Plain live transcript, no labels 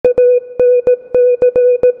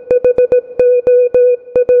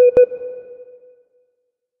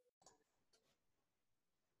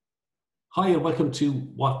Hi, and welcome to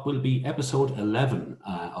what will be episode 11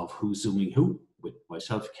 of Who's Zooming Who with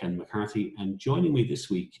myself, Ken McCarthy. And joining me this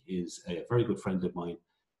week is a very good friend of mine,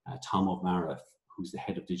 Tom O'Mara, who's the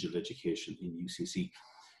head of digital education in UCC.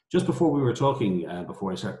 Just before we were talking,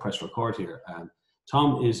 before I press record here,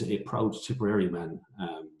 Tom is a proud Tipperary man,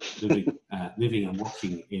 living and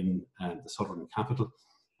working in the southern capital.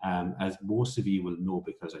 As most of you will know,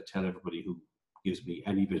 because I tell everybody who gives me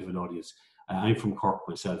any bit of an audience, I'm from Cork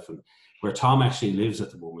myself, and where Tom actually lives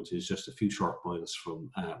at the moment is just a few short miles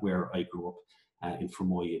from where I grew up in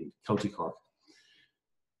Fermoy in County Cork.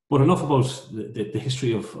 But enough about the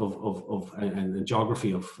history of and the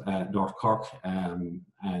geography of North Cork and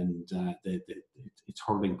its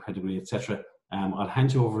hurling pedigree, etc. I'll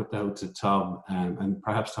hand you over now to Tom, and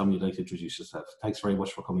perhaps Tom, you'd like to introduce yourself. Thanks very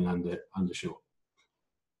much for coming on the show.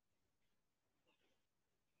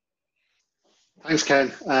 Thanks,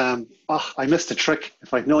 Ken. I missed the trick.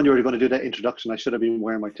 If I'd known you were going to do that introduction, I should have been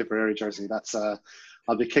wearing my Tipperary jersey. That's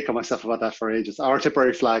I'll be kicking myself about that for ages. Our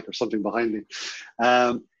Tipperary flag or something behind me.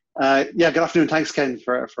 Good afternoon. Thanks, Ken,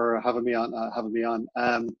 for having me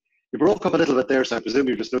on. You broke up a little bit there, so I presume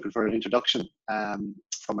you're just looking for an introduction from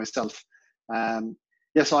myself.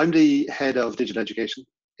 So I'm the head of digital education.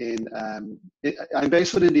 I'm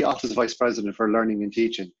based within the Office of Vice President for Learning and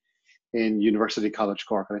Teaching in University College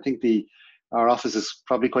Cork, and I think our office is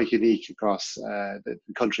probably quite unique across the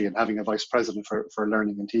country in having a vice president for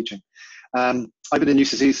learning and teaching. I've been in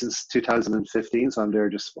UCC since 2015, so I'm there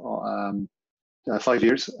just 5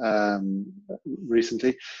 years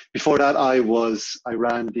recently. Before that, I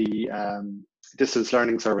ran the distance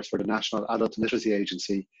learning service for the National Adult Literacy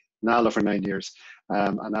Agency, NALA, for 9 years,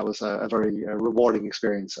 and that was a very rewarding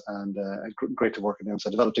experience and great to work with them. So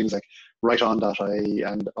I developed things like WriteOn.ie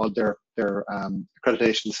and all their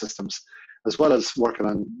accreditation systems, as well as working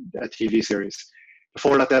on a TV series.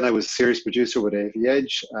 Before that, then I was a series producer with AV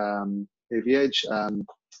Edge. AV Edge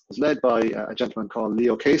was led by a gentleman called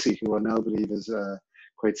Leo Casey, who I now believe is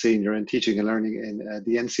quite senior in teaching and learning in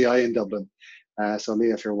the NCI in Dublin. So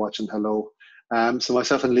Leo, if you're watching, hello. So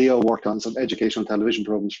myself and Leo worked on some educational television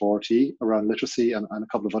programs for RT around literacy and a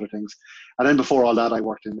couple of other things. And then before all that, I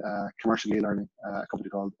worked in commercial e-learning, a company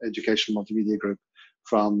called Educational Multimedia Group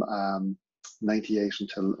from 98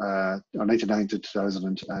 until or 99 to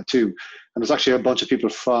 2002. And there's actually a bunch of people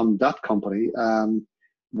from that company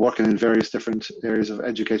working in various different areas of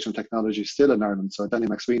educational technology still in Ireland. So Danny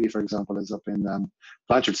McSweeney, for example, is up in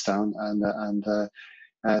Blanchardstown,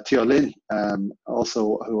 and Theo Lynn,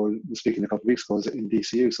 also, who was speaking a couple of weeks ago, is in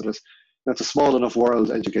DCU. So that's a small enough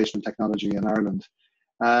world, education technology in Ireland.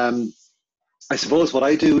 I suppose what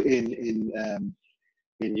I do in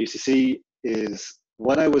UCC is,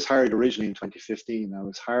 when I was hired originally in 2015, I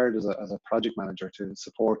was hired as a project manager to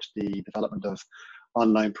support the development of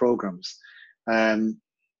online programs.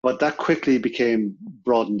 But that quickly became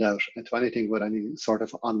broadened out into anything with any sort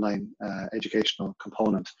of online educational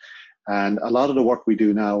component. And a lot of the work we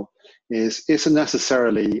do now isn't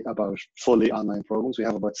necessarily about fully online programs. We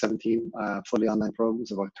have about 17 fully online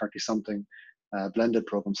programs, about 30-something blended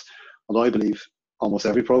programs. Although I believe almost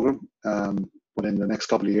every program within the next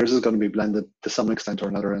couple of years is going to be blended to some extent or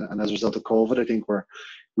another. And as a result of COVID, I think we're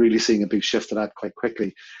really seeing a big shift to that quite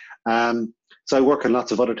quickly. So I work on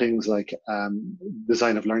lots of other things like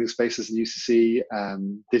design of learning spaces in UCC,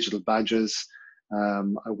 digital badges.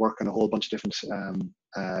 I work on a whole bunch of different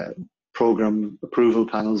program approval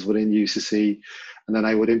panels within UCC, and then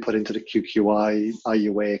I would input into the QQI,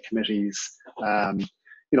 IUA committees,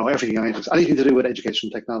 everything, anything to do with education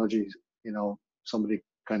technology. Somebody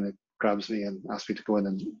kind of grabs me and asks me to go in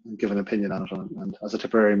and give an opinion on it. And as a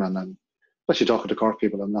Tipperary man, I'm especially talking to Cork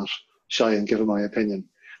people, I'm not shy in giving my opinion.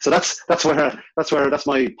 So that's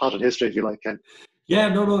my potted history, if you like, Ken. Yeah,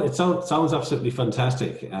 no, it sounds absolutely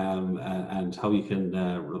fantastic, and how you can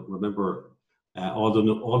remember all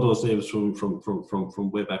those names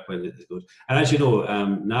from way back when is good. And as you know,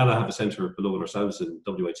 NALA have a centre below ourselves in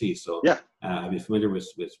WIT, so yeah, I'll be familiar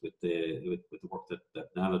with the work that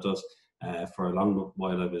NALA does. For a long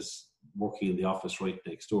while, I was working in the office right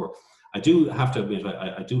next door. I do have to admit,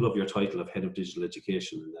 I do love your title of head of digital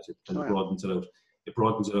education, and that it kind of broadens it out. It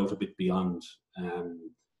broadens it out a bit beyond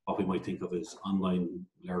what we might think of as online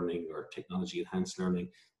learning or technology enhanced learning.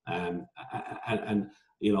 And I'm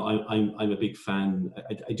a big fan.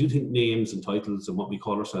 I do think names and titles and what we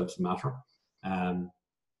call ourselves matter. And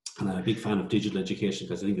I'm a big fan of digital education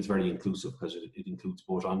because I think it's very inclusive, because it includes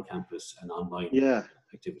both on campus and online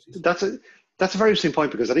activities. That's a very interesting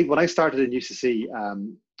point, because I think when I started in UCC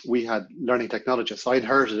we had learning technologists. So I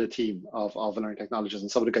inherited a team of learning technologists,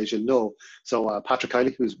 and some of the guys you'll know. So Patrick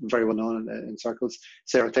Kiley, who's very well known in circles,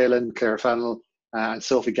 Sarah Thalen, Claire Fennell, and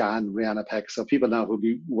Sophie Gann, Rihanna Peck. So people now who'll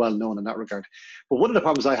be well known in that regard. But one of the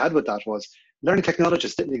problems I had with that was learning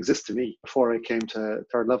technologists didn't exist to me before I came to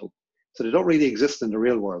third level. So they don't really exist in the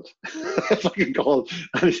real world, if I can call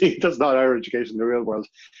anything that's not higher education the real world.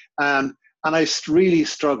 And I really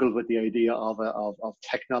struggled with the idea of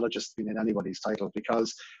technologist being in anybody's title,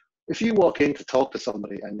 because if you walk in to talk to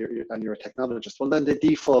somebody and you're a technologist, well, then the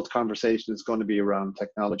default conversation is going to be around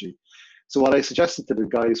technology. So what I suggested to the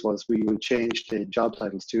guys was we would change the job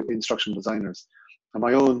titles to instructional designers. And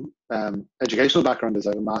my own educational background is I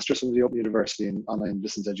have a master's from the Open University in online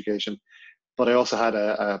distance education, but I also had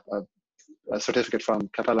a certificate from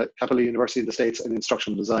Capella University in the States in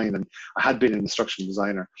instructional design, and I had been an instructional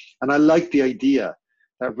designer. And I like the idea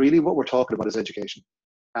that really what we're talking about is education,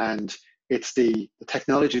 and it's the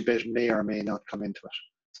technology bit may or may not come into it.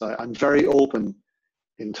 So I'm very open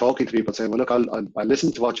in talking to people, saying, well, look, I'll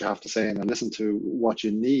listen to what you have to say and I'll listen to what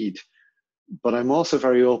you need, but I'm also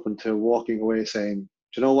very open to walking away saying,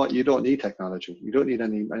 do you know what, you don't need technology, you don't need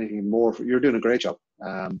anything more, you're doing a great job.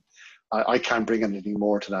 I can't bring anything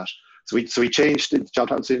more to that. So we changed the job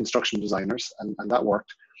title to instructional designers, and that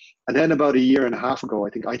worked. And then about a year and a half ago, I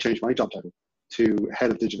think I changed my job title to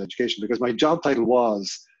head of digital education, because my job title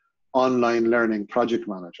was online learning project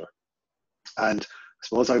manager. And I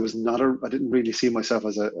suppose I didn't really see myself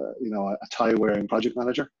as a tie wearing project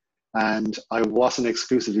manager. And I wasn't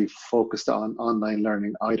exclusively focused on online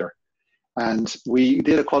learning either. And we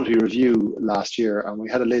did a quality review last year, and we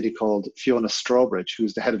had a lady called Fiona Strawbridge,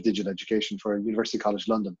 who's the head of digital education for University College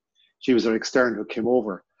London. She was our extern who came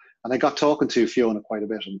over. And I got talking to Fiona quite a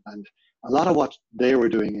bit. And a lot of what they were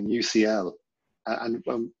doing in UCL, and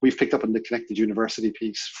we've picked up on the Connected University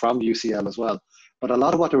piece from UCL as well, but a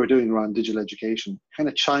lot of what they were doing around digital education kind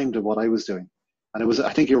of chimed with what I was doing. And it was,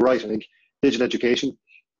 I think you're right, I think digital education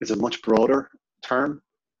is a much broader term,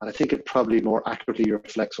 and I think it probably more accurately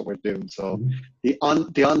reflects what we're doing. So the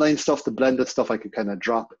online stuff, the blended stuff, I could kind of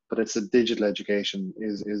drop, but it's the digital education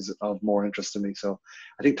is of more interest to me. So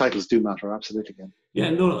I think titles do matter, absolutely. Yeah,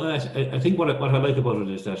 no, I think what I like about it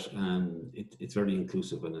is that it's very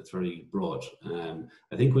inclusive and it's very broad.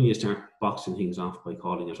 I think when you start boxing things off by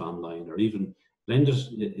calling it online, or even blended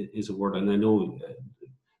is a word, and I know,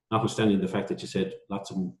 notwithstanding the fact that you said not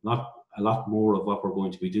a lot more of what we're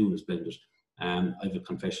going to be doing is blended. I have a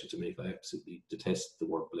confession to make. I absolutely detest the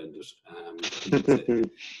word blended.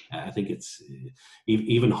 I think it's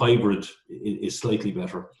even hybrid is slightly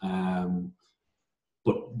better.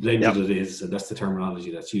 But blended it is, and that's the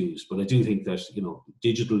terminology that's used. But I do think that,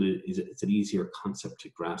 digital it's an easier concept to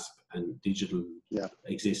grasp, and digital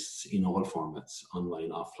exists in all formats, online,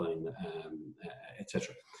 offline,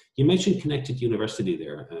 etc. You mentioned Connected University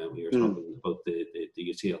there. We were talking about the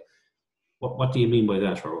UCL. What do you mean by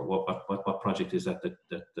that, or what project is that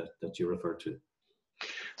you refer to?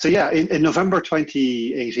 So in November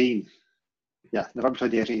 2018,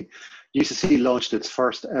 UCC launched its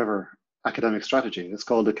first ever academic strategy. It's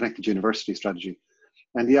called the Connected University Strategy.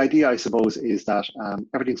 And the idea, I suppose, is that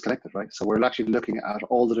everything's connected, right? So we're actually looking at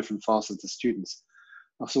all the different facets of students.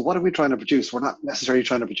 So what are we trying to produce? We're not necessarily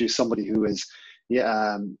trying to produce somebody who is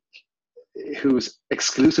who's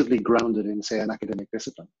exclusively grounded in, say, an academic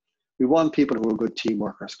discipline. We want people who are good team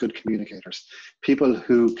workers, good communicators, people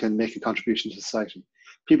who can make a contribution to society,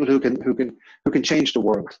 people who can change the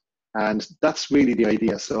world. And that's really the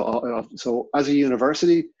idea. So as a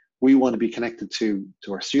university, we want to be connected to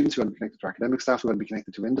our students, we want to be connected to our academic staff, we want to be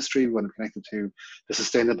connected to industry, we want to be connected to the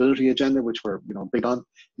sustainability agenda, which we're big on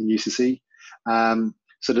in UCC.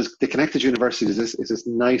 So the Connected University is this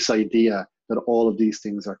nice idea that all of these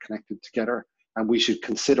things are connected together, and we should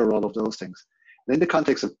consider all of those things. And in the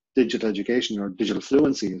context of digital education or digital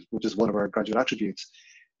fluency, which is one of our graduate attributes,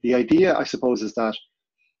 the idea, I suppose, is that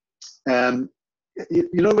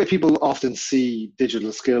the way people often see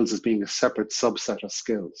digital skills as being a separate subset of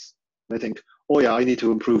skills. They think, oh yeah, I need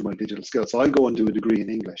to improve my digital skills, so I'll go and do a degree in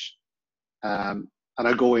English, and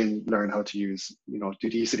I'll go and learn how to use, do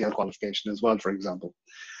the ECDL qualification as well, for example.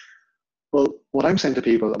 Well, what I'm saying to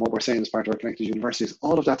people, and what we're saying as part of our Connected University, is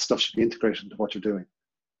all of that stuff should be integrated into what you're doing.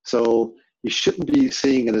 So you shouldn't be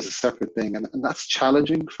seeing it as a separate thing, and that's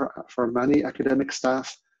challenging for many academic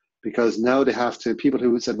staff, because now they have to, people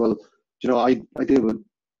who said, well, I deal with,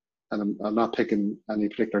 and I'm not picking any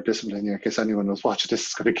particular discipline here in case anyone was watching this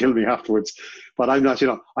is going to kill me afterwards, but I'm not,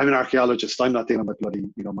 I'm an archaeologist, I'm not dealing with bloody,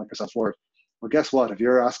 Microsoft Word. Well, guess what? If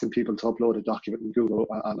you're asking people to upload a document in Google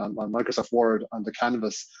on Microsoft Word on the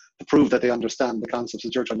canvas to prove that they understand the concepts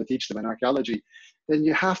that you're trying to teach them in archaeology, then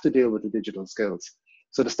you have to deal with the digital skills.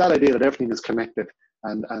 So it's that idea that everything is connected,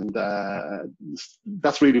 and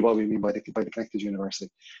that's really what we mean by the connected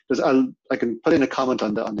university. I can put in a comment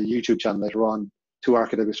on the YouTube channel later on to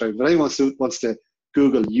academic strategy. If anyone wants to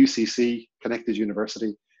Google UCC Connected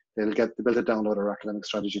University, they'll be able to download our academic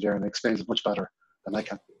strategy there, and it explains it much better than I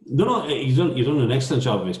can. No, you've done an excellent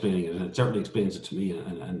job of explaining it, and it certainly explains it to me,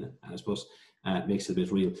 and I suppose makes it a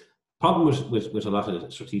bit real. Problem with a lot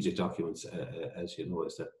of strategic documents, as you know,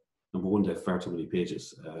 is that number one, they have far too many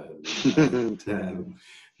pages.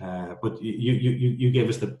 But you gave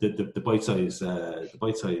us the bite size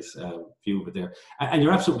view of it there, and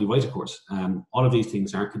you're absolutely right. Of course, all of these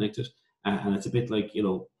things are connected, and it's a bit like, you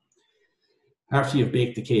know, after you've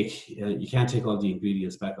baked the cake, you can't take all the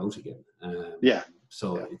ingredients back out again.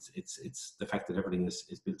 So it's the fact that everything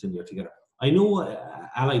is built in there together. I know,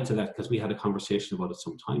 allied to that, because we had a conversation about it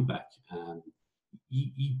some time back,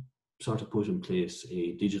 you sort of put in place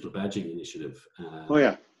a digital badging initiative.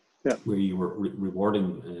 Where you were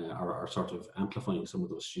rewarding or sort of amplifying some of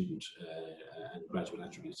those student and graduate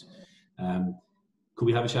attributes. Could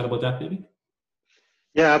we have a chat about that, maybe?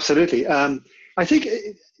 Yeah, absolutely. I think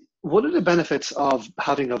one of the benefits of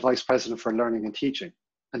having a vice president for learning and teaching,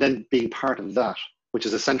 and then being part of that, which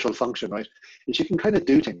is a central function, right, is you can kind of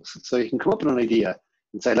do things. So you can come up with an idea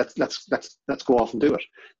and say, let's go off and do it.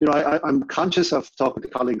 You know, I'm conscious of talking to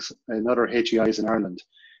colleagues in other HEIs in Ireland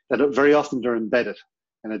that very often they're embedded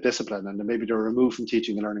in a discipline, and then maybe they're removed from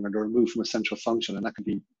teaching and learning, or they're removed from a central function, and that can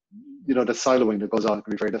be, you know, the siloing that goes on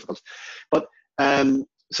can be very difficult. But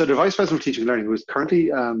so the vice president of teaching and learning, who is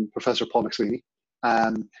currently Professor Paul McSweeney,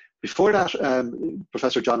 before that,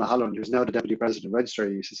 Professor John O'Halloran, who's now the deputy president of Registrar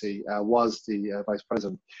at UCC, was the vice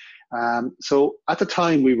president. So at the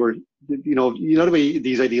time, we were, you know the way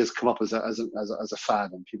these ideas come up as a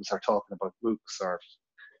fad, and people start talking about MOOCs or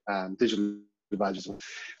digital badges.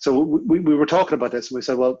 So we were talking about this, and we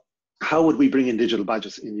said, well, how would we bring in digital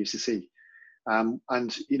badges in UCC?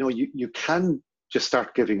 And you know, you can just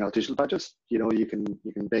start giving out digital badges. You know, you can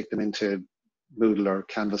bake them into Moodle or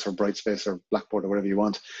Canvas or Brightspace or Blackboard or whatever you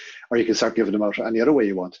want, or you can start giving them out any other way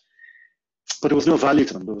you want. But there was no value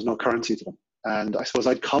to them. There was no currency to them. And I suppose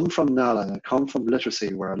I'd come from NALA, and I'd come from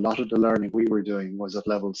literacy, where a lot of the learning we were doing was at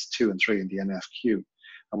levels 2 and 3 in the NFQ.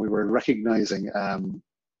 And we were recognizing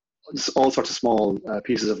all sorts of small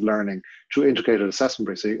pieces of learning through integrated assessment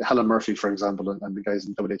briefs. So Helen Murphy, for example, and the guys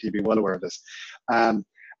in WATB are well aware of this. And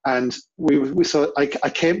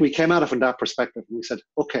we came at it from that perspective, and we said,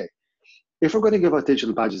 okay, if we're going to give out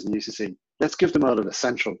digital badges in UCC, let's give them out at a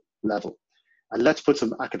central level, and let's put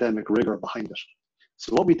some academic rigor behind it.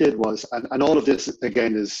 So what we did was, and all of this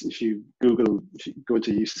again is, if you go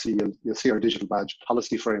into UCC, you'll see our digital badge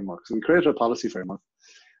policy framework. So we created a policy framework,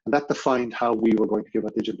 and that defined how we were going to give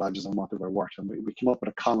out digital badges and what they were worth. And we came up with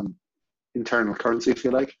a common internal currency, if you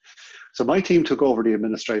like. So my team took over the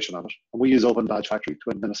administration of it, and we use Open Badge Factory to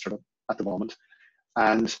administer them at the moment.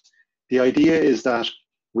 And the idea is that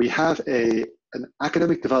we have an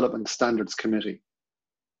academic development standards committee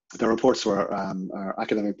that reports to our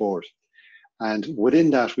academic board. And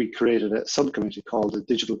within that, we created a subcommittee called the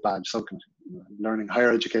Digital Badge Subcommittee. Learning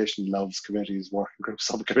Higher Education loves committees, working groups,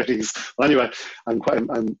 subcommittees. Well, anyway,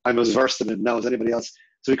 I'm as versed in it now as anybody else.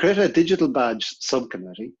 So we created a Digital Badge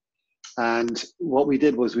Subcommittee. And what we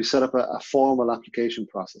did was we set up a formal application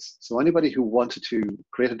process. So anybody who wanted to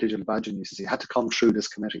create a digital badge in UCC had to come through this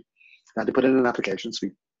committee. They had to put in an application. So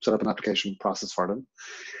we set up an application process for them.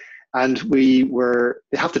 And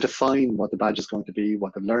they have to define what the badge is going to be,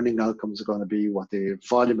 what the learning outcomes are going to be, what the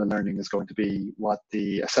volume of learning is going to be, what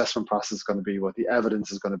the assessment process is going to be, what the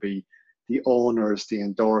evidence is going to be, the owners, the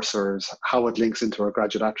endorsers, how it links into our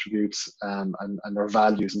graduate attributes and our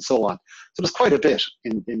values and so on. So there's quite a bit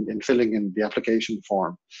in filling in the application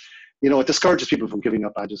form. You know, it discourages people from giving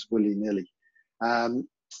up badges willy-nilly.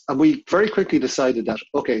 And we very quickly decided that,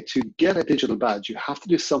 okay, to get a digital badge, you have to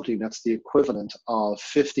do something that's the equivalent of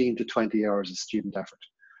 15 to 20 hours of student effort.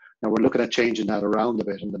 Now, we're looking at changing that around a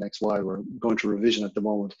bit in the next while. We're going through revision at the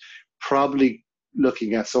moment, probably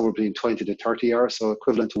looking at somewhere between 20 to 30 hours, so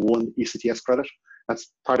equivalent to 1 ECTS credit.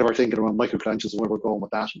 That's part of our thinking around micro-credentials and where we're going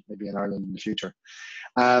with that, maybe in Ireland in the future.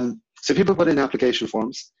 So people put in application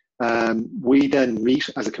forms. We then meet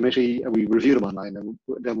as a committee, and we review them online, and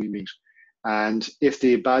then we meet. And if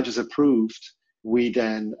the badge is approved, we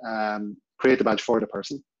then create the badge for the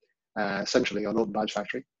person, centrally on Open Badge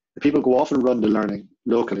Factory. The people go off and run the learning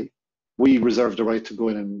locally. We reserve the right to go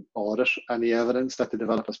in and audit any evidence that they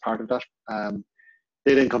develop as part of that.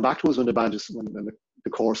 They then come back to us when the badges, when the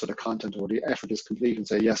course or the content or the effort is complete, and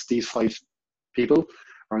say, yes, these 5 people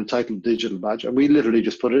are entitled to digital badge. And we literally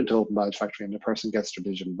just put it into Open Badge Factory, and the person gets their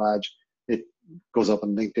digital badge. It goes up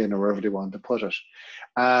on LinkedIn or wherever they want to put it.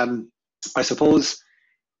 I suppose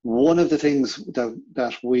one of the things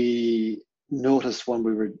that we noticed when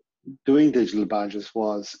we were doing digital badges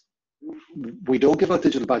was we don't give out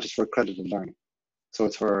digital badges for accredited learning. So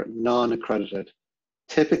it's for non-accredited,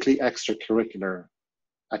 typically extracurricular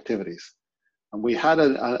activities. And we had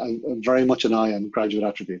a very much an eye on graduate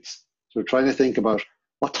attributes. So we're trying to think about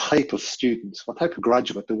what type of students, what type of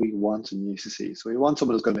graduate do we want in UCC? So we want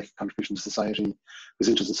someone who's going to make a contribution to society, who's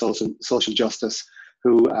interested in social justice,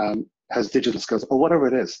 who has digital skills, or whatever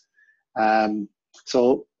it is.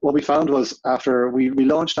 So what we found was, after we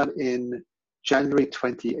launched that in January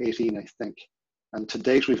 2018, I think, and to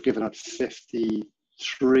date we've given out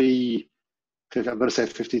 53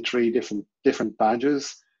 different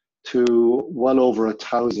badges to well over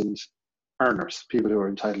 1,000 earners, people who are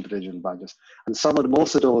entitled to digital badges. And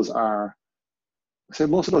most of those are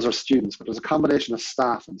students, but there's a combination of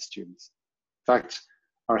staff and students. In fact,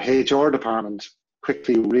 our HR department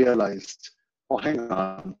quickly realized, oh, hang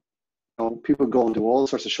on, people go and do all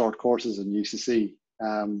sorts of short courses in UCC.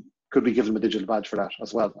 Could we give them a digital badge for that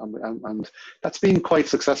as well? And that's been quite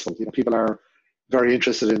successful. People are very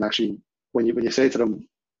interested in, actually, when you say to them,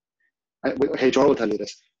 HR will tell you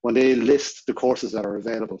this, when they list the courses that are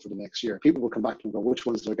available for the next year, people will come back to them and go, which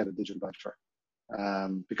ones do I get a digital badge for?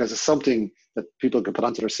 Because it's something that people can put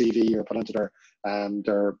onto their CV or put onto their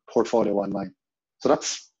portfolio online. So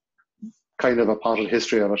that's kind of a part of the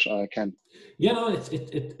history of it, Ken. Yeah, no,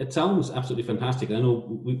 it sounds absolutely fantastic. I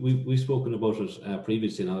know we've spoken about it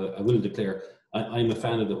previously, and I will declare I'm a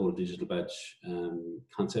fan of the whole digital badge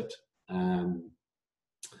concept.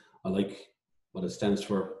 I like what it stands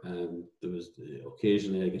for. There was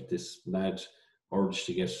occasionally I get this mad urge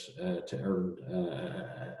to get to earn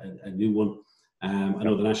a new one. I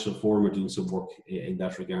know the National Forum are doing some work in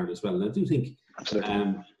that regard as well, and I do think,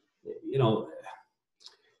 absolutely,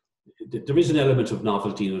 there is an element of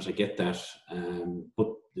novelty in it. I get that, but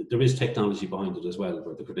there is technology behind it as well,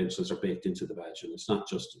 where the credentials are baked into the badge, and it's not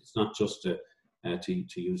just to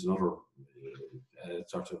use another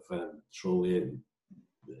sort of throwaway.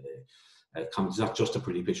 It's not just a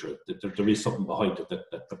pretty picture. There is something behind it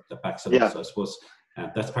that backs it up. So I suppose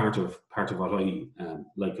that's part of what I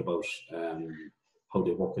like about how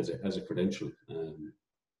they work as a credential.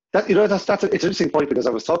 That's it's an interesting point, because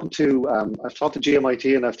I've talked to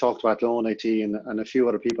GMIT, and I've talked to Athlone IT and a few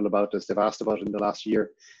other people about this. They've asked about it in the last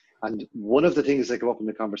year, and one of the things that came up in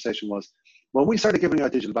the conversation was when we started giving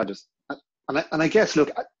out digital badges. And I guess,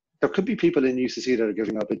 look, there could be people in UCC that are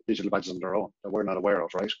giving out digital badges on their own that we're not aware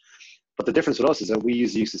of, right? But the difference with us is that we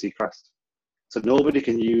use the UCC crest. So nobody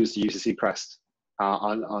can use the UCC crest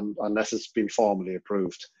unless it's been formally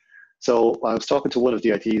approved. So I was talking to one of the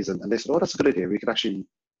ITs, and they said, oh, that's a good idea. We could actually,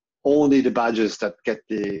 only the badges that get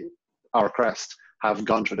our crest have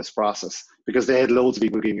gone through this process, because they had loads of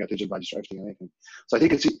people giving out digital badges for everything and anything. So I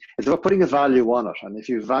think it's about putting a value on it. And if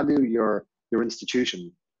you value your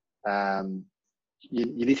institution,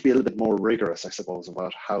 you need to be a little bit more rigorous, I suppose,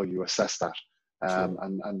 about how you assess that. Sure.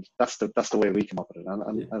 And that's the way we come up with it. And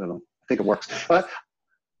I don't know, I think it works. But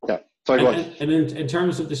yeah, sorry, go on. And in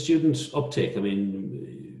terms of the student uptake, I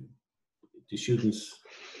mean, the students,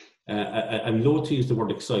 I'm loath to use the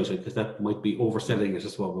word excited, because that might be overselling it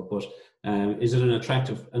as well, but is it an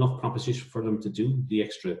attractive enough proposition for them to do the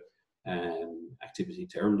extra activity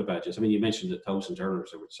to earn the badges? I mean, you mentioned 1,000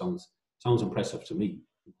 earners, which sounds impressive to me.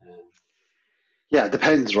 Yeah, it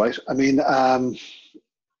depends, right? I mean,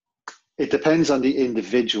 it depends on the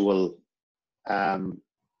individual, I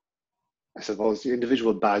suppose, the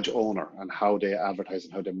individual badge owner and how they advertise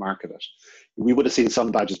and how they market it. We would have seen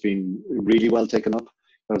some badges being really well taken up.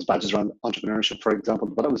 There was badges around entrepreneurship, for example,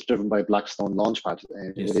 but that was driven by Blackstone Launchpad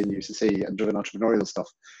within UCC and driven entrepreneurial stuff.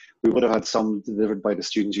 We would have had some delivered by the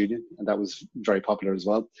Students' Union, and that was very popular as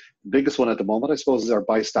well. The biggest one at the moment, I suppose, is our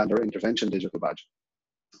bystander intervention digital badge,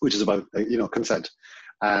 which is about consent,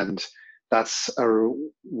 and that's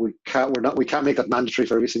we can't make that mandatory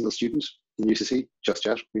for every single student in UCC just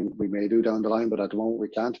yet. We may do down the line, but at the moment we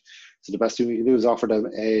can't. So the best thing we can do is offer them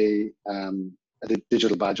a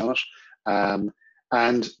digital badge on it.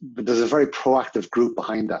 And there's a very proactive group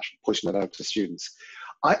behind that, pushing it out to students.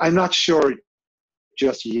 I'm not sure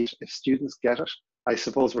just yet if students get it. I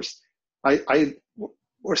suppose we're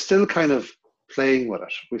still kind of playing with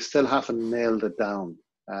it. We still haven't nailed it down.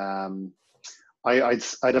 I'd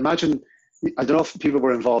imagine, I don't know if people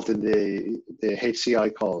were involved in the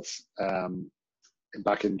HCI calls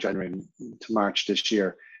back in January to March this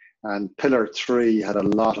year. And Pillar 3 had a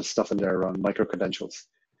lot of stuff in there around micro-credentials.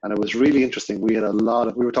 And it was really interesting. We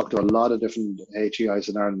were talking to a lot of different HEIs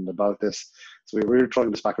in Ireland about this. So we were really trying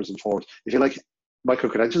this backwards and forwards. If you like,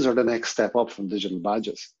 micro-credentials are the next step up from digital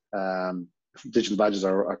badges. Digital badges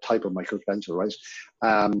are a type of micro-credential, right?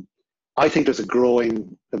 I think there's a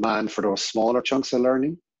growing demand for those smaller chunks of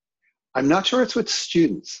learning. I'm not sure it's with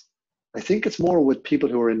students. I think it's more with people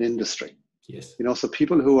who are in industry. Yes. So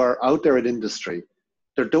people who are out there in industry,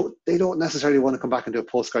 they don't necessarily want to come back and do a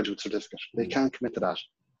postgraduate certificate. They can't commit to that.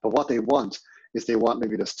 But what they want is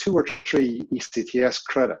maybe there's 2 or 3 ECTS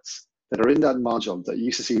credits that are in that module that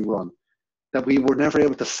UCC run that we were never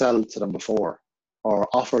able to sell to them before or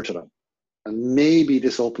offer to them. And maybe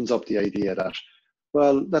this opens up the idea that,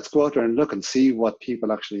 well, let's go out there and look and see what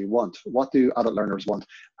people actually want. What do adult learners want?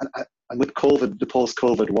 And with COVID, the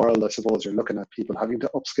post-COVID world, I suppose you're looking at people having to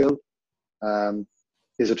upskill.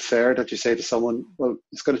 Is it fair that you say to someone, well,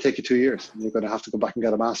 it's going to take you 2 years and you're going to have to go back and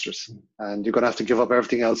get a master's and you're going to have to give up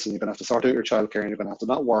everything else and you're going to have to sort out your childcare and you're going to have to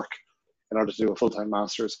not work in order to do a full-time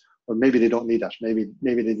master's? Or maybe they don't need that. Maybe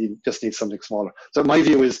they just need something smaller. So my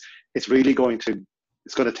view is it's going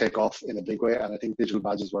to take off in a big way. And I think digital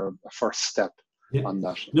badges were a first step on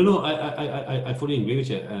that. No, I fully agree with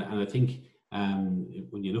you. And I think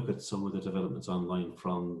when you look at some of the developments online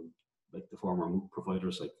from like the former MOOC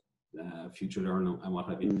providers like Future Learn and what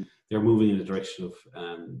have you, they're moving in the direction of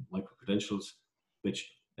micro-credentials, which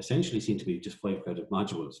essentially seem to be just 5 credit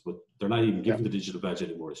modules, but they're not even given the digital badge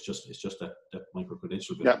anymore. It's just that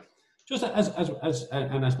micro-credential bit. Just as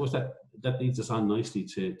and I suppose that leads us on nicely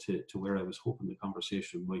to where I was hoping the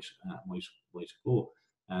conversation might go,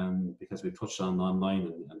 because we've touched on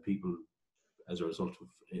online and people as a result of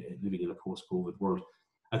living in a post-COVID world.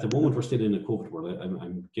 At the moment, we're still in a COVID world.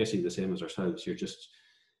 I'm guessing the same as ourselves.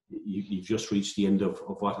 You've just reached the end of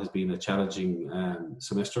what has been a challenging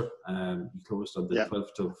semester. You closed on the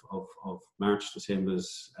 12th of March, the same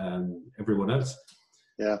as everyone else.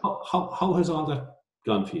 Yeah. How has all that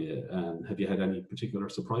gone for you? Have you had any particular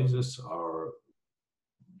surprises, or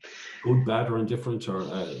good, bad, or indifferent, or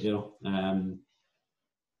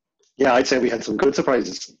Yeah, I'd say we had some good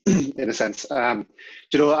surprises in a sense.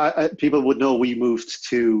 People would know we moved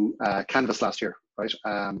to Canvas last year, right?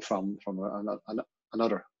 From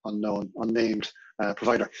another unnamed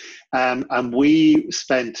provider. And we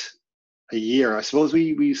spent a year, I suppose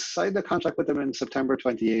we signed a contract with them in September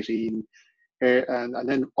 2018. And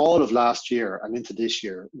then all of last year and into this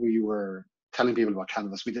year, we were telling people about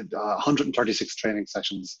Canvas. We did 136 training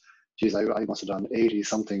sessions. Geez, I must have done 80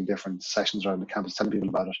 something different sessions around the campus telling people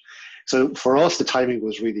about it. So for us, the timing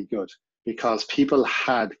was really good because people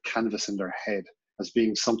had Canvas in their head as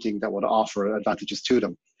being something that would offer advantages to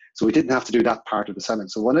them. So we didn't have to do that part of the selling.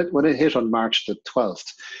 So when it hit on March the 12th,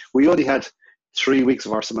 we only had 3 weeks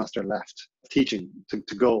of our semester left teaching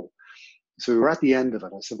to go. So we were at the end of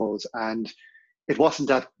it, I suppose. And it wasn't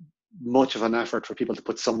that much of an effort for people to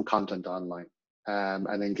put some content online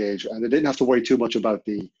and engage. And they didn't have to worry too much about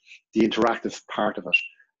the interactive part of it.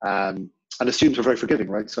 And the students were very forgiving,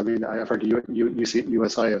 right? So, I mean, I've heard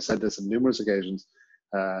USI have said this on numerous occasions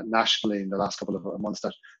nationally in the last couple of months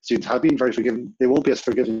that students have been very forgiving. They won't be as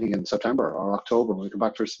forgiving in September or October when we come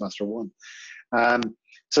back for semester 1.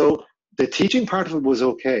 So the teaching part of it was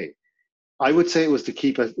okay. I would say it was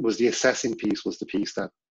the assessing piece was the piece that,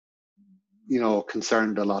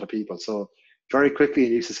 concerned a lot of people. So very quickly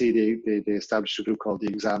in UCC, they established a group called the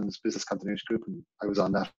Exams Business Continuity Group, and I was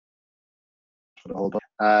on that for the whole bunch.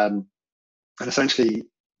 And essentially,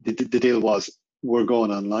 the deal was we're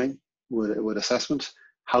going online with assessment.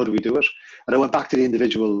 How do we do it? And I went back to the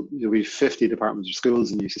individual. We have 50 departments or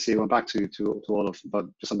schools in UCC. I went back to all of about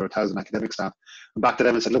just under 1,000 academic staff. Went back to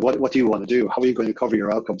them and said, look, what do you want to do? How are you going to cover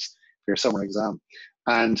your outcomes for your summer exam?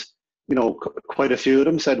 And quite a few of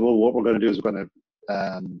them said, well, what we're going to do is we're going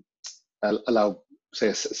to allow,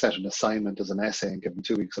 say, set an assignment as an essay and give them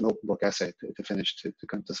 2 weeks, an open book essay to finish, to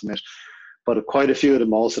submit. But quite a few of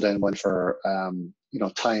them also then went for,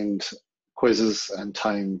 timed quizzes and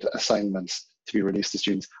timed assignments to be released to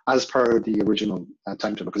students as per the original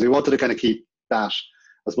timetable, because we wanted to kind of keep that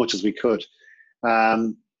as much as we could.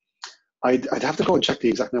 I'd have to go and check the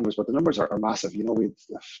exact numbers, but the numbers are massive. We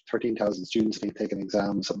have 13,000 students being taken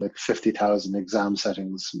exams, something like 50,000 exam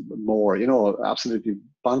settings more, absolutely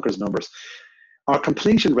bonkers numbers. Our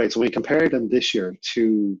completion rates, when we compared them this year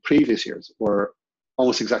to previous years, were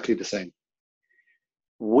almost exactly the same.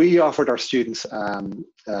 We offered our students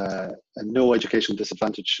a no education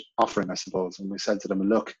disadvantage offering, I suppose, and we said to them,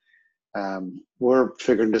 look, we're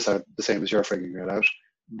figuring this out the same as you're figuring it out.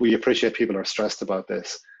 We appreciate people are stressed about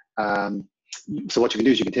this. So what you can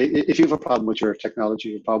do is you can take, if you have a problem with your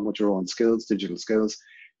technology, a problem with your own skills, digital skills,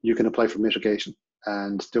 you can apply for mitigation,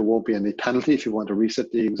 and there won't be any penalty if you want to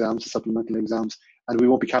resit the exams, the supplemental exams, and we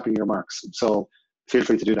won't be capping your marks. So feel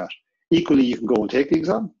free to do that. Equally, you can go and take the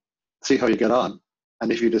exam, see how you get on.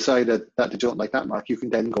 And if you decide that you don't like that mark, you can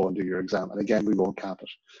then go and do your exam. And again, we won't cap it.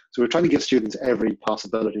 So we're trying to give students every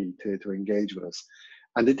possibility to engage with us.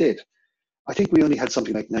 And they did. I think we only had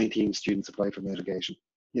something like 19 students apply for mitigation,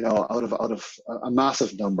 out of a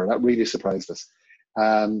massive number. That really surprised us.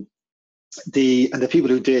 The people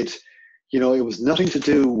who did, it was nothing to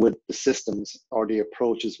do with the systems or the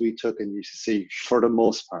approaches we took in UCC for the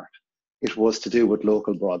most part. It was to do with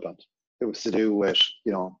local broadband. It was to do with,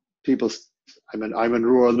 people's, I'm in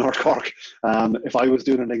rural North Cork. If I was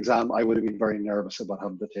doing an exam, I would have been very nervous about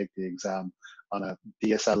having to take the exam on a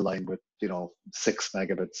DSL line with, 6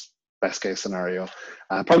 megabits, best case scenario.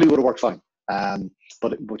 Probably would have worked fine,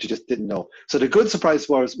 but you just didn't know. So the good surprise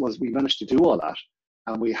was we managed to do all that,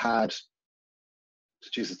 and we had,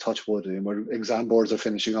 Jesus, touch wood, and exam boards are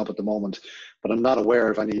finishing up at the moment, but I'm not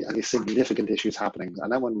aware of any significant issues happening,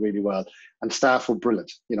 and that went really well. And staff were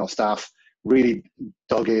brilliant. Staff really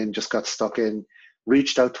dug in, just got stuck in,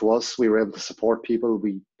 reached out to us. We were able to support people.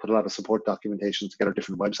 We put a lot of support documentation together,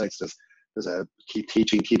 different websites. There's a Keep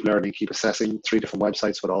Teaching, Keep Learning, Keep Assessing, 3 different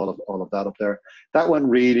websites with all of that up there. That went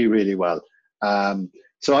really, really well.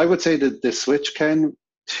 So I would say that the switch, Ken,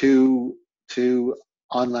 to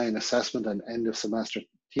online assessment and end of semester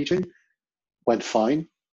teaching went fine.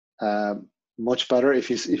 Much better. If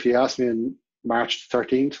you asked me on March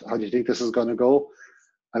 13th, how do you think this is going to go?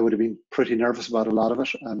 I would have been pretty nervous about a lot of it,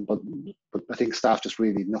 but I think staff just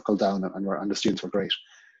really knuckled down, and the students were great.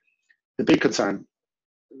 The big concern,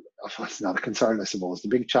 it's not a concern, I suppose, the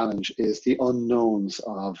big challenge is the unknowns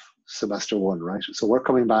of semester 1, right? So we're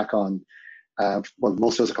coming back on,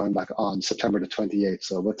 most of us are coming back on September the 28th,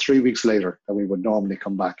 so about 3 weeks later than we would normally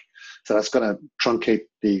come back. So that's going to truncate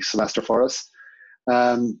the semester for us.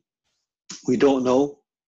 We don't know.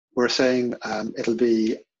 We're saying it'll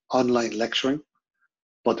be online lecturing,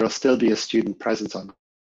 but there'll still be a student presence on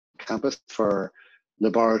campus for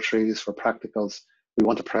laboratories, for practicals. We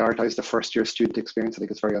want to prioritize the first year student experience. I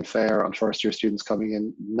think it's very unfair on first year students coming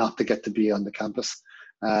in not to get to be on the campus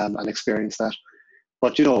and experience that.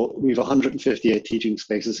 But, we've 158 teaching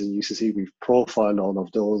spaces in UCC. We've profiled all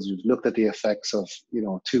of those. We've looked at the effects of,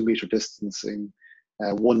 2 meter distancing,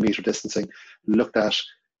 1 meter distancing, looked at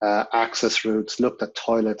access routes, looked at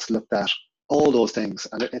toilets, looked at all those things.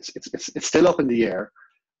 And it's still up in the air.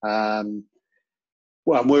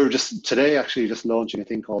 Well, we're just today actually just launching a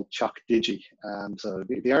thing called Choc Digi. So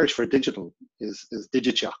the Irish for digital is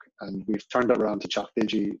DigiChoc, and we've turned it around to Choc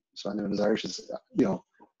Digi. So anyone who's Irish is,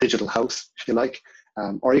 digital house, if you like,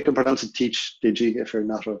 or you can pronounce it Teach Digi if you're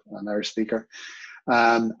not an Irish speaker.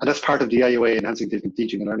 And that's part of the IUA Enhancing Digital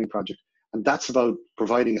Teaching and Learning project. And that's about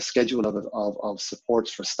providing a schedule of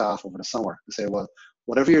supports for staff over the summer to say, well,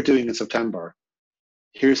 whatever you're doing in September,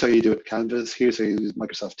 here's how you do it Canvas, here's how you use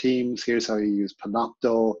Microsoft Teams, here's how you use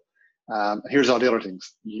Panopto, here's all the other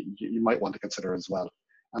things you might want to consider as well.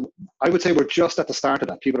 And I would say we're just at the start of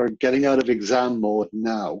that. People are getting out of exam mode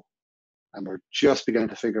now, and we're just beginning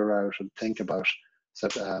to figure out and think about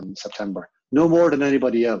September. No more than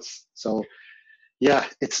anybody else. So yeah,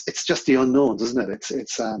 it's just the unknowns, isn't it?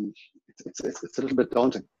 It's a little bit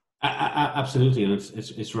daunting. Absolutely, and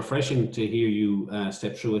it's refreshing to hear you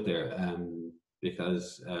step through it there.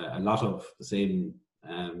 Because a lot of the same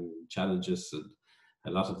challenges and a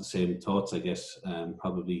lot of the same thoughts, I guess,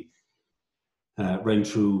 probably ran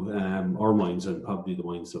through our minds and probably the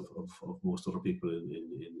minds of most other people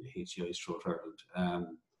in HCIs throughout Ireland.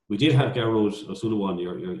 We did have Garrod O'Sullivan,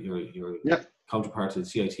 your counterpart at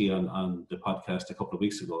CIT, on the podcast a couple of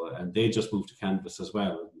weeks ago, and they just moved to Canvas as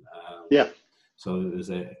well. So there's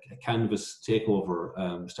a Canvas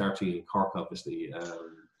takeover starting in Cork, obviously.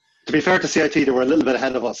 To be fair to CIT, they were a little bit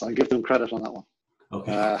ahead of us. I'll give them credit on that one.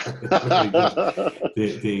 Okay.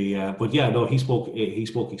 Very good. But yeah, no, he spoke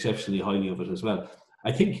exceptionally highly of it as well.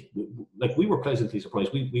 I think, like, we were pleasantly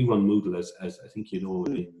surprised. We run Moodle as I think you know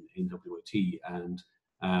in WIT, and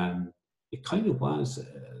it kind of was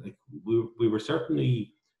like we were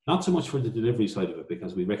certainly not so much for the delivery side of it,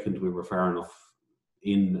 because we reckoned we were far enough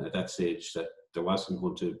in at that stage that there wasn't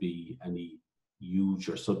going to be any huge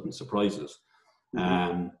or sudden surprises.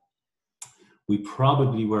 We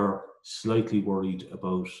probably were slightly worried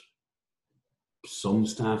about some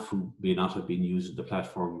staff who may not have been using the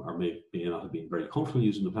platform, or may not have been very comfortable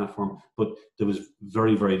using the platform, but there was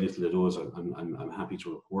very, very little of those, I'm happy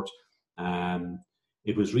to report.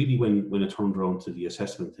 It was really when it turned around to the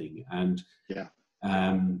assessment thing, and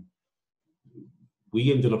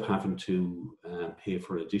we ended up having to pay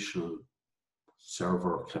for additional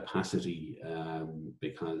server capacity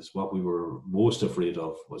because what we were most afraid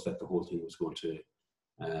of was that the whole thing was going to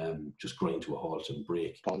just grind to a halt and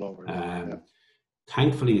break. Fall over.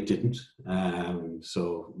 Thankfully, it didn't.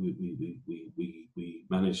 So we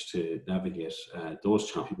managed to navigate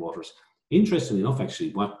those choppy waters. Interestingly enough,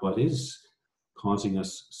 actually, what is causing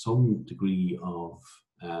us some degree of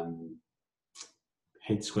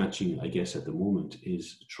head scratching, I guess, at the moment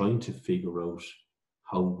is trying to figure out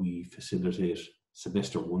how we facilitate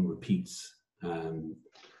semester one repeats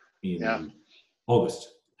in August.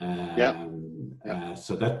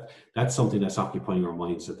 So that's something that's occupying our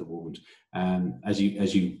minds at the moment. As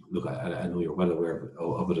you look, I know you're well aware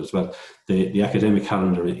of it as well. The academic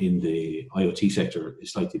calendar in the IoT sector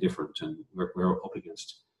is slightly different, and we're up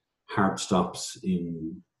against hard stops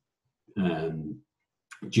in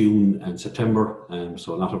June and September.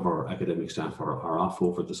 So a lot of our academic staff are off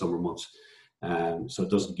over the summer months. So it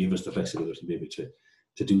doesn't give us the flexibility maybe to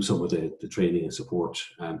do some of the training and support.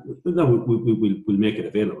 No, we'll make it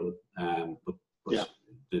available, but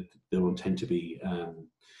they don't tend to be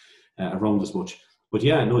around as much. But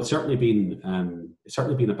yeah, no, it's certainly been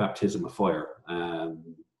a baptism of fire.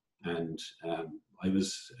 And I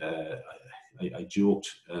was I joked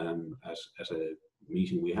at a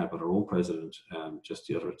meeting we had with our own president just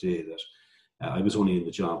the other day that I was only in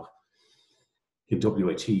the job in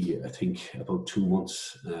WIT, I think, about 2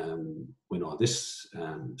 months when all this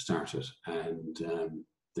started, and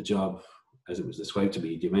the job, as it was described to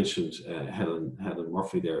me, you mentioned Helen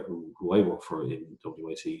Murphy there, who I work for in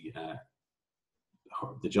WIT.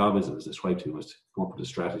 The job, as it was described to me, was to come up with a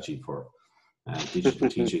strategy for digital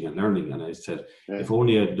teaching and learning. And I said, if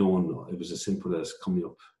only I'd known it was as simple as coming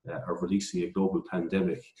up or releasing a global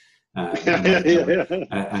pandemic,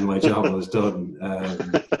 and my job was done.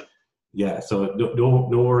 So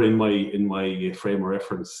nowhere in my frame of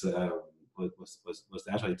reference was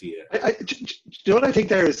that idea. Do you know what I think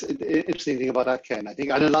there is interesting thing about that, Ken? I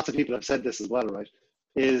think, I know lots of people have said this as well, right?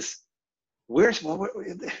 Is what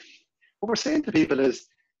we're saying to people is,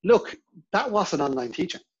 look, that wasn't online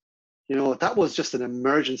teaching. You know, that was just an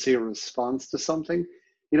emergency response to something.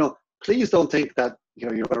 You know, please don't think that, you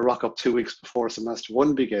know, you're going to rock up 2 weeks before semester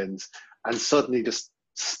one begins and suddenly just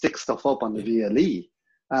stick stuff up on the VLE.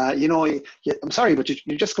 You know, I'm sorry, but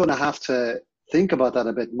you're just going to have to think about that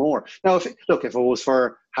a bit more. Now, if it was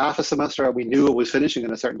for half a semester and we knew it was finishing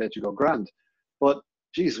on a certain date, you go grand. But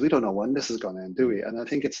geez, we don't know when this is going to end, do we? And I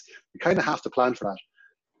think we kind of have to plan for that.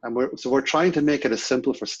 And we're trying to make it as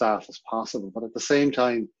simple for staff as possible. But at the same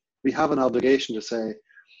time, we have an obligation to say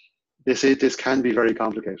this can be very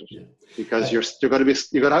complicated because you're going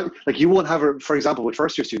to like, you won't have for example, with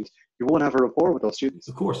first year students, you won't have a rapport with those students.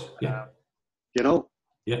 Of course, yeah. You know.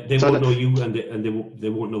 Yeah, they won't know you, and they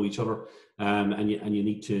won't know each other, and you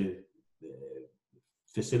need to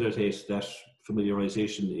facilitate that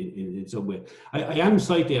familiarization in some way. I am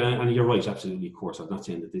slightly, and you're right, absolutely, of course. I'm not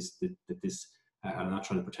saying that this, I'm not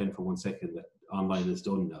trying to pretend for 1 second that online is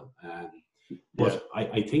done now. But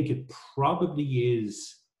I think it probably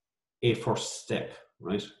is a first step,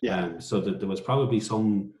 right? Yeah. So that there was probably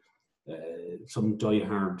some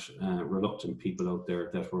diehard, reluctant people out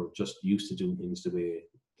there that were just used to doing things the way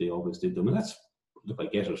they always did them. And that's, look, I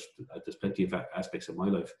get it. There's plenty of aspects of my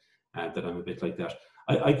life that I'm a bit like that.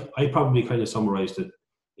 I probably kind of summarized it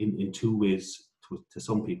in 2 ways to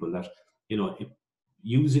some people, that, you know,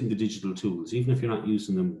 using the digital tools, even if you're not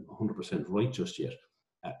using them 100% right just yet,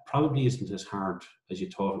 probably isn't as hard as you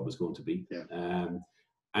thought it was going to be. Yeah.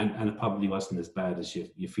 And it probably wasn't as bad as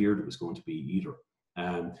you feared it was going to be either.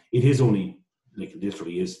 It is only, like,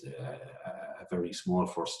 literally is a very small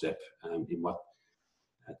first step in what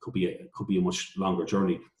could be a much longer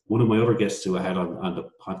journey. One of my other guests who I had on the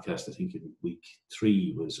podcast, I think in week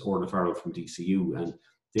 3, was Orla Farrell from DCU, and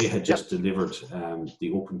they had just delivered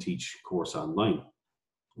the Open Teach course online,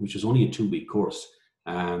 which was only a 2-week course.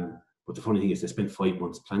 But the funny thing is, they spent 5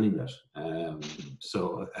 months planning that.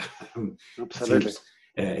 So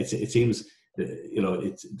it seems you know,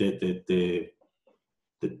 it's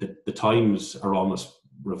the times are almost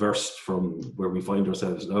reversed from where we find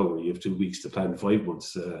ourselves now, where you have 2 weeks to plan 5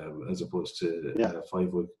 months, as opposed to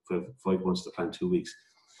 5 months to plan 2 weeks.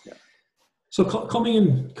 Yeah. So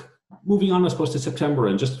moving on, I suppose, to September,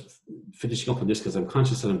 and just finishing up on this, because I'm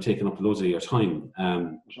conscious that I'm taking up loads of your time.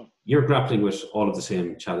 You're grappling with all of the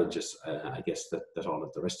same challenges, I guess, that all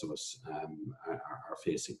of the rest of us are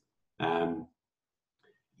facing.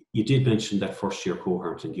 You did mention that first year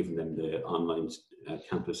cohort and giving them the online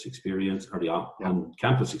campus experience, or the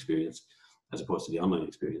on-campus experience, as opposed to the online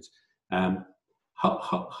experience. How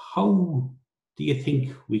do you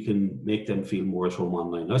think we can make them feel more at home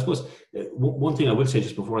online? I suppose one thing I will say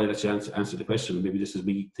just before I let you answer the question, maybe this is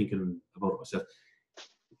me thinking about it myself,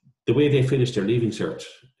 the way they finished their Leaving Cert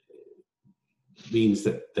means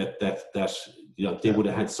that they would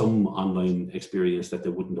have had some online experience that they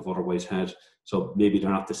wouldn't have otherwise had. So maybe they're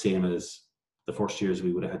not the same as the first years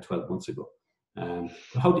we would have had 12 months ago.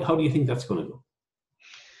 How do you think that's going to go?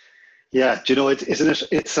 Yeah, do you know,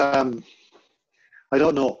 it's I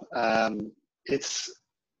don't know. It's,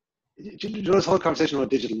 you know, this whole conversation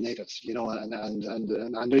about digital natives, you know,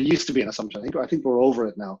 and there used to be an assumption. I think we're over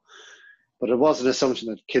it now. But it was an assumption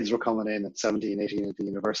that kids were coming in at 17, 18 at the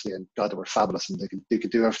university and God, they were fabulous and they could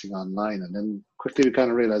do everything online. And then quickly we kind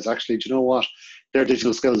of realized, actually, do you know what? Their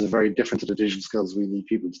digital skills are very different to the digital skills we need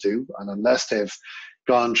people to do. And unless they've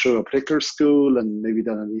gone through a particular school and maybe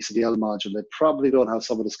done an ECDL module, they probably don't have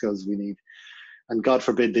some of the skills we need. And God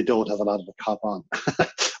forbid they don't have a lot of a cop on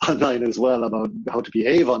online as well about how to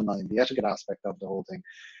behave online, the etiquette aspect of the whole thing.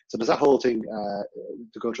 So there's that whole thing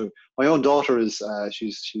to go through. My own daughter is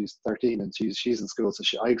she's 13 and she's in school. So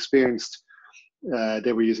I experienced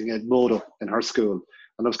they were using Edmodo in her school,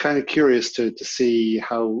 and I was kind of curious to see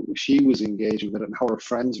how she was engaging with it and how her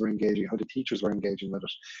friends were engaging, how the teachers were engaging with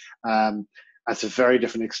it. It's a very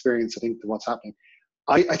different experience, I think, to what's happening.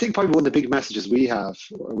 I think probably one of the big messages we have,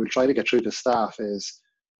 or we'll try to get through to staff, is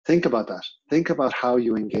think about that. Think about how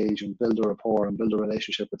you engage and build a rapport and build a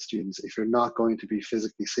relationship with students if you're not going to be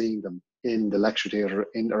physically seeing them in the lecture theatre,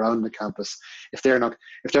 around the campus, if they're not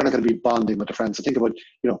going to be bonding with their friends. So think about,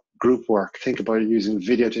 you know, group work. Think about using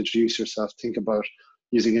video to introduce yourself. Think about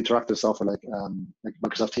using interactive software like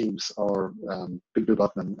Microsoft Teams or Big Blue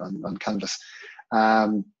Button on Canvas.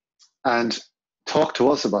 And talk to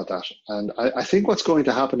us about that. And I think what's going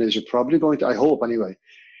to happen is you're probably going to, I hope anyway,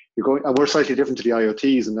 and we're slightly different to the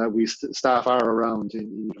IoTs in that we staff are around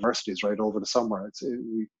in universities right over the summer.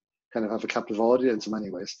 We kind of have a captive audience in many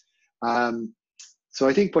ways. So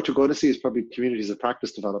I think what you're going to see is probably communities of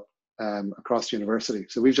practice develop across the university.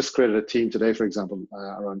 So we've just created a team today, for example,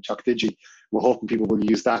 around ChalkDigi. We're hoping people will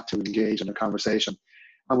use that to engage in a conversation.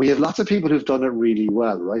 And we have lots of people who've done it really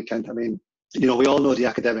well, right, Kent? I mean, you know, we all know the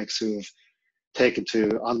academics who've taken to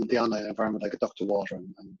the online environment like a duck to water,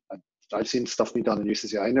 and I've seen stuff being done in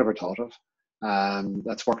UCC I never thought of.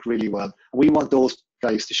 That's worked really well. We want those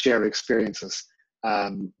guys to share experiences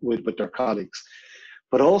with their colleagues.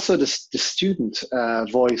 But also the student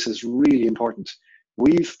voice is really important.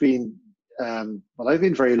 We've been, I've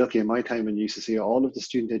been very lucky in my time in UCC. All of the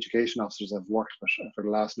student education officers I've worked with for the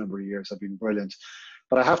last number of years have been brilliant.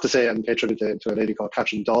 But I have to say, and pay tribute to a lady called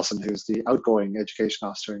Catherine Dawson, who's the outgoing education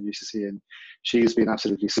officer in UCC, and she's been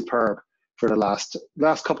absolutely superb for the last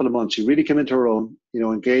couple of months. She really came into her own, you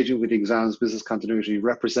know, engaging with the exams, business continuity,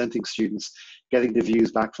 representing students, getting the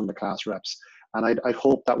views back from the class reps. And I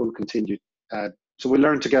hope that will continue. So we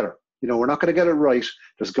learn together. You know, we're not going to get it right.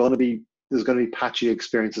 There's going to be patchy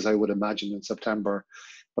experiences, I would imagine, in September.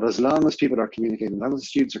 But as long as people are communicating, as long as the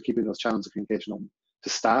students are keeping those channels of communication open, to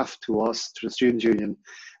staff, to us, to the Students' Union,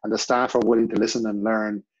 and the staff are willing to listen and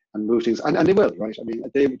learn and move things, and they will, right? I mean,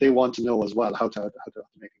 they want to know as well how to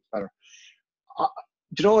make things better.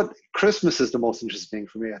 Do you know what? Christmas is the most interesting thing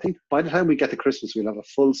for me. I think by the time we get to Christmas, we'll have a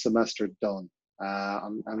full semester done.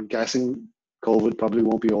 I'm guessing COVID probably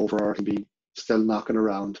won't be over, or it'll be still knocking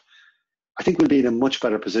around. I think we'll be in a much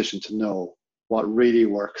better position to know what really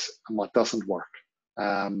works and what doesn't work.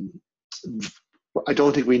 I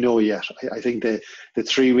don't think we know yet. I think the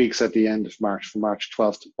 3 weeks at the end of March, from March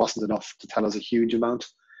 12th, wasn't enough to tell us a huge amount.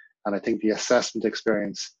 And I think the assessment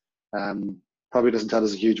experience probably doesn't tell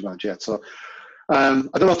us a huge amount yet. So I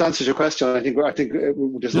don't know if that answers your question. I think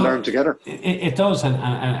we'll just learn together. It does. And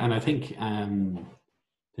I think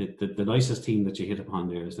the nicest thing that you hit upon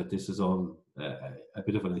there is that this is all a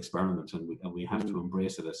bit of an experiment, and we have to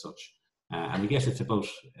embrace it as such. And I guess it's about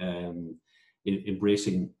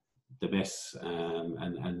embracing the best and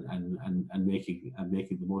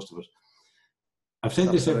making the most of it. I've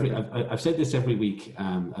said this every week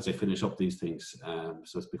as I finish up these things.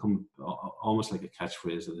 So it's become almost like a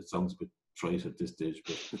catchphrase, and it sounds a bit trite at this stage.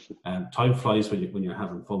 But time flies when you're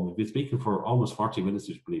having fun. We've been speaking for almost 40 minutes,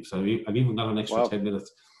 I believe. So I've even got an extra 10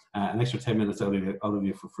 minutes, out of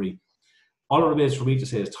you for free. All it remains for me to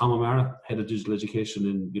say is Tom O'Mara, Head of Digital Education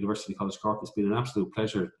in University College Cork. It's been an absolute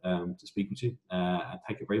pleasure to speak with you. And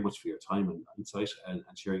thank you very much for your time and insight and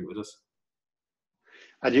sharing it with us.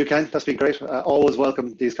 And you, Ken, that's been great. Always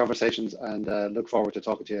welcome these conversations, and look forward to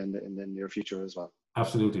talking to you in the near future as well.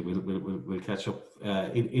 Absolutely. We'll catch up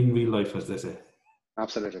in real life, as they say.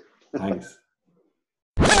 Absolutely. Thanks.